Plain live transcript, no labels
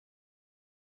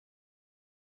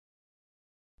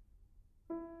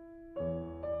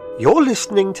You're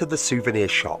listening to The Souvenir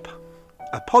Shop,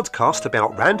 a podcast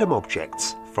about random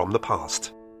objects from the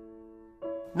past.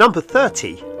 Number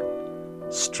 30.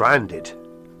 Stranded.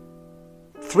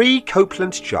 3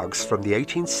 Copeland jugs from the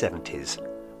 1870s,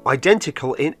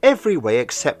 identical in every way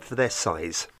except for their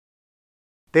size.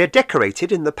 They are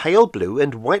decorated in the pale blue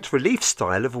and white relief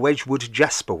style of Wedgwood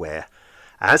jasperware,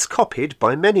 as copied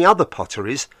by many other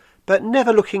potteries, but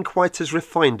never looking quite as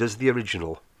refined as the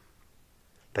original.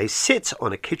 They sit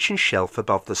on a kitchen shelf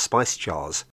above the spice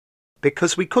jars,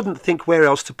 because we couldn't think where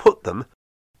else to put them,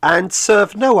 and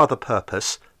serve no other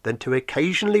purpose than to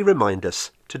occasionally remind us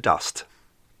to dust.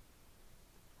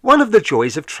 One of the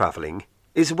joys of travelling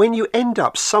is when you end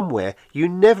up somewhere you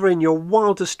never in your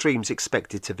wildest dreams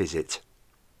expected to visit.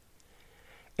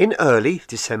 In early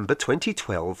December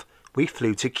 2012, we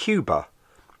flew to Cuba,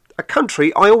 a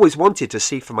country I always wanted to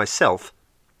see for myself.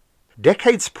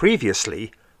 Decades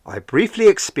previously, I briefly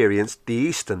experienced the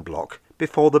Eastern Bloc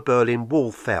before the Berlin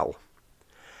Wall fell.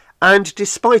 And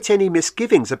despite any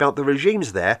misgivings about the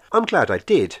regimes there, I'm glad I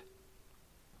did.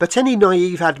 But any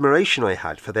naive admiration I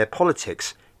had for their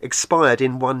politics expired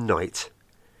in one night.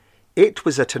 It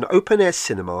was at an open-air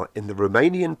cinema in the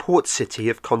Romanian port city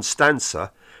of Constanța,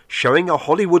 showing a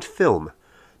Hollywood film,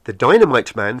 The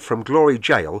Dynamite Man from Glory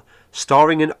Jail,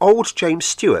 starring an old James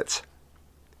Stewart.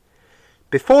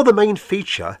 Before the main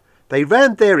feature, they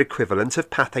ran their equivalent of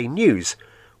Pathé News,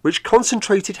 which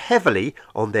concentrated heavily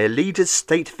on their leader's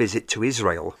state visit to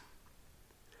Israel.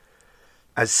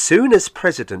 As soon as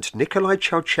President Nicolae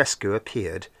Ceausescu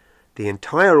appeared, the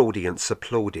entire audience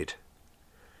applauded.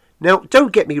 Now,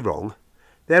 don't get me wrong,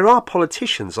 there are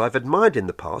politicians I've admired in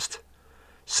the past.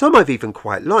 Some I've even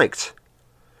quite liked.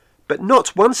 But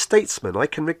not one statesman I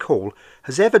can recall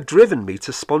has ever driven me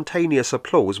to spontaneous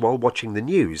applause while watching the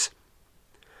news.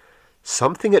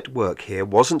 Something at work here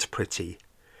wasn't pretty,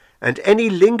 and any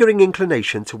lingering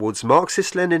inclination towards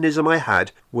Marxist-Leninism I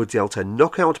had were dealt a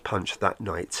knockout punch that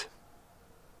night.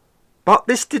 But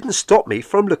this didn't stop me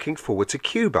from looking forward to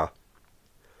Cuba.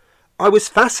 I was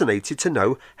fascinated to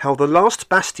know how the last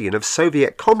bastion of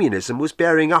Soviet communism was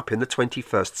bearing up in the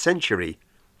 21st century.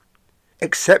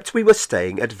 Except we were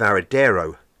staying at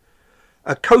Varadero,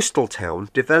 a coastal town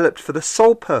developed for the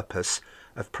sole purpose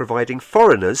of providing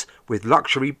foreigners with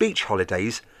luxury beach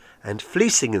holidays and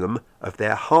fleecing them of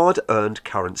their hard-earned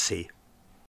currency.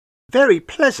 Very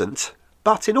pleasant,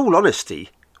 but in all honesty,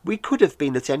 we could have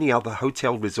been at any other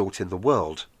hotel resort in the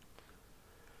world.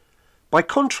 By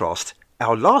contrast,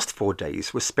 our last 4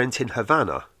 days were spent in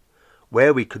Havana,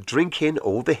 where we could drink in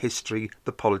all the history,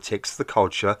 the politics, the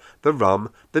culture, the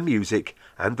rum, the music,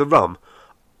 and the rum,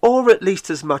 or at least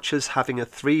as much as having a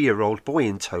 3-year-old boy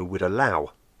in tow would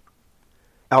allow.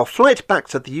 Our flight back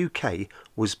to the UK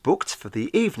was booked for the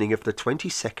evening of the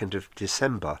 22nd of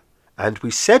December, and we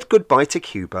said goodbye to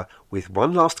Cuba with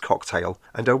one last cocktail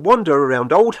and a wander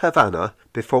around old Havana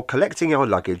before collecting our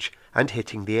luggage and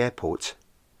hitting the airport.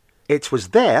 It was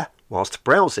there, whilst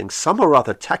browsing some or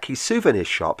other tacky souvenir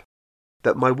shop,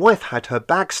 that my wife had her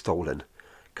bag stolen,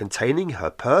 containing her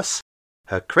purse,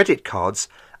 her credit cards,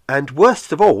 and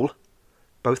worst of all,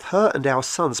 both her and our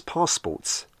son's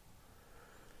passports.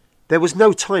 There was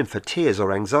no time for tears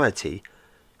or anxiety.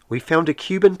 We found a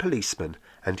Cuban policeman,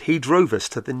 and he drove us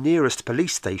to the nearest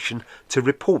police station to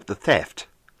report the theft.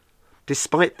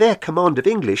 Despite their command of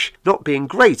English not being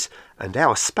great, and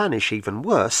our Spanish even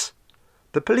worse,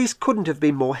 the police couldn't have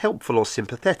been more helpful or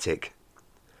sympathetic.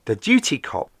 The duty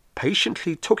cop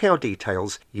patiently took our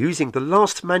details using the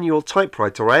last manual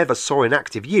typewriter I ever saw in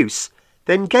active use,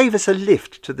 then gave us a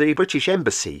lift to the British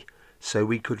Embassy so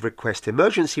we could request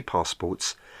emergency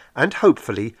passports and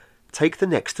hopefully take the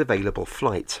next available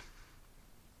flight.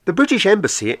 The British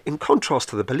Embassy, in contrast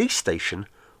to the police station,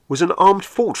 was an armed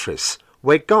fortress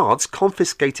where guards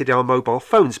confiscated our mobile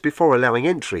phones before allowing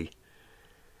entry.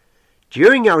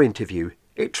 During our interview,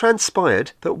 it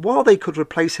transpired that while they could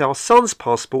replace our son's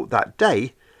passport that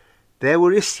day, there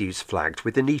were issues flagged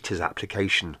with Anita's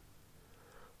application.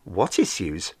 What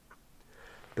issues?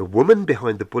 The woman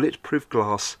behind the bulletproof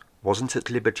glass wasn't at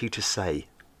liberty to say.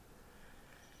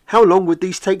 How long would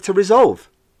these take to resolve?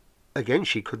 Again,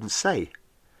 she couldn't say.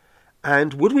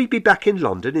 And would we be back in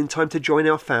London in time to join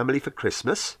our family for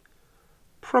Christmas?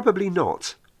 Probably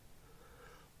not.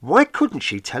 Why couldn't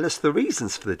she tell us the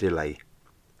reasons for the delay?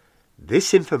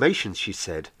 This information, she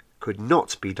said, could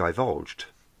not be divulged.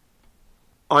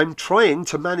 I'm trying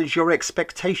to manage your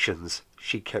expectations,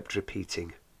 she kept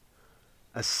repeating.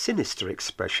 A sinister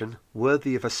expression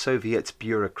worthy of a Soviet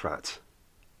bureaucrat.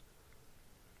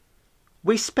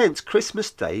 We spent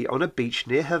Christmas Day on a beach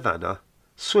near Havana,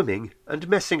 swimming and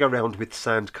messing around with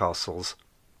sand castles.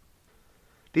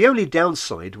 The only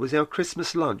downside was our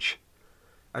Christmas lunch,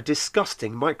 a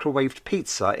disgusting microwaved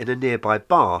pizza in a nearby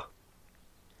bar.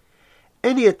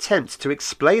 Any attempts to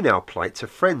explain our plight to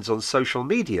friends on social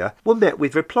media were met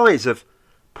with replies of,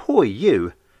 "Poor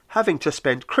you, having to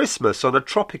spend Christmas on a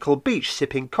tropical beach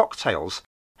sipping cocktails.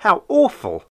 How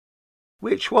awful!"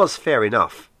 Which was fair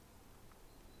enough.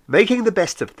 Making the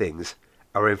best of things,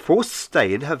 our enforced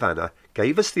stay in Havana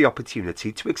gave us the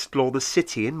opportunity to explore the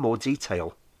city in more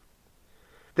detail.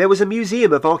 There was a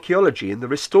museum of archaeology in the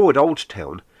restored Old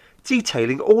Town,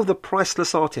 detailing all the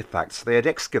priceless artefacts they had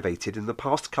excavated in the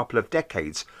past couple of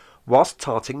decades whilst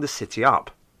tarting the city up.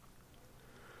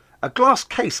 A glass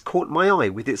case caught my eye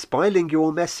with its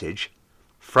bilingual message,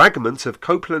 "Fragment of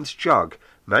Copeland's jug,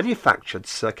 manufactured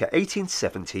circa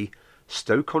 1870,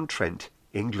 Stoke-on-Trent,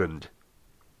 England."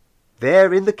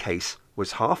 There in the case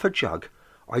was half a jug,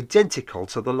 identical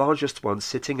to the largest one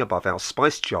sitting above our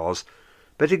spice jars,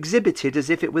 but exhibited as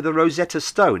if it were the Rosetta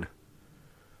Stone.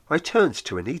 I turned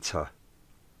to Anita.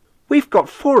 "We've got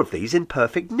 4 of these in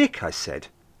perfect nick," I said.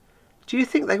 "Do you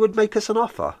think they would make us an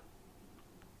offer?"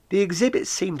 The exhibit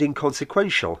seemed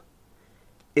inconsequential.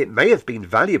 It may have been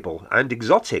valuable and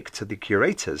exotic to the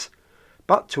curators,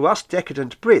 but to us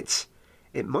decadent Brits,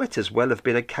 it might as well have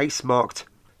been a case marked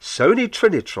 "Sony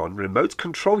Trinitron Remote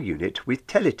Control Unit with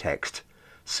Teletext,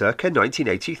 circa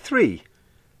 1983.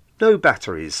 No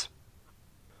batteries."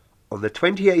 On the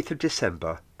 28th of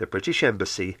December, the British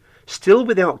Embassy, still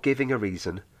without giving a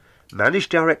reason,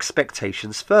 managed our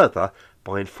expectations further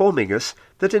by informing us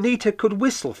that Anita could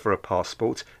whistle for a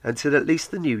passport until at least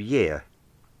the new year.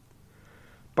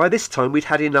 By this time we'd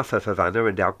had enough of Havana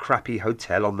and our crappy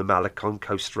hotel on the Malecon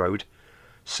Coast Road,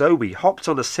 so we hopped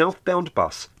on a southbound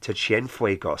bus to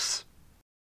Cienfuegos.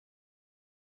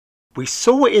 We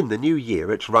saw in the new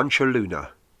year at Rancho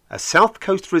Luna, a South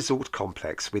Coast resort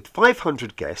complex with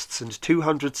 500 guests and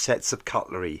 200 sets of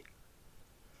cutlery.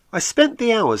 I spent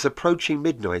the hours approaching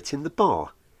midnight in the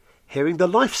bar, hearing the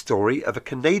life story of a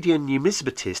Canadian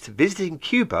numismatist visiting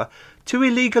Cuba to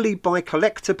illegally buy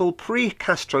collectible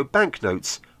pre-Castro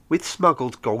banknotes with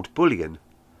smuggled gold bullion,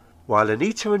 while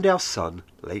Anita and our son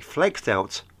lay flaked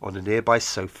out on a nearby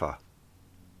sofa.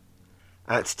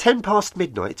 At 10 past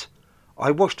midnight, I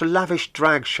watched a lavish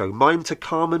drag show mime to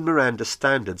Carmen Miranda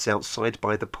standards outside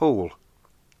by the pool.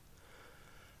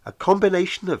 A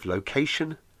combination of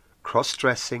location,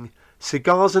 cross-dressing,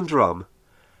 cigars and rum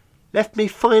left me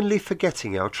finally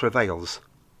forgetting our travails.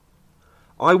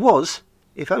 I was,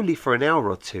 if only for an hour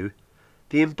or two,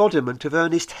 the embodiment of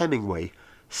Ernest Hemingway,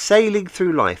 sailing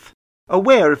through life,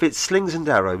 aware of its slings and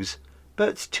arrows,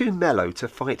 but too mellow to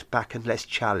fight back unless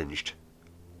challenged.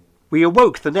 We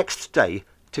awoke the next day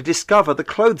to discover the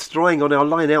clothes drying on our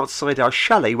line outside our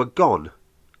chalet were gone.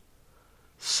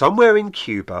 Somewhere in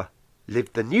Cuba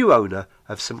lived the new owner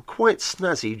of some quite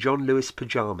snazzy John Lewis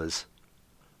pyjamas.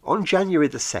 On January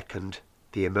the 2nd,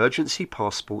 the emergency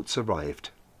passports arrived.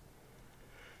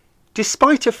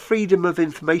 Despite a Freedom of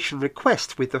Information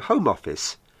request with the Home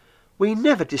Office, we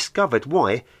never discovered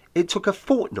why it took a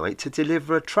fortnight to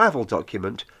deliver a travel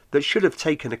document that should have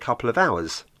taken a couple of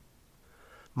hours.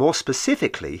 More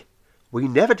specifically, we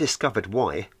never discovered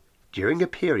why, during a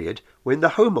period when the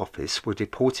Home Office were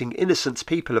deporting innocent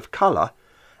people of colour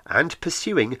and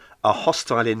pursuing a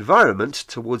hostile environment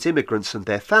towards immigrants and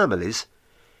their families,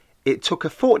 it took a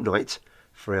fortnight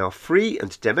for our free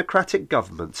and democratic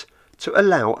government to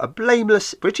allow a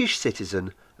blameless British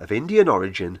citizen of Indian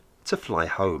origin to fly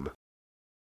home.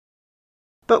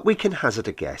 But we can hazard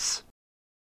a guess.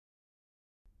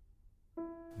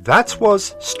 That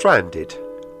was Stranded,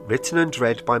 written and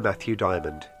read by Matthew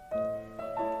Diamond.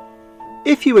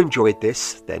 If you enjoyed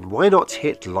this, then why not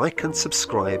hit like and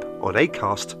subscribe on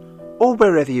Acast or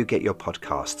wherever you get your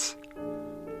podcasts.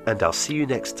 And I'll see you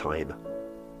next time.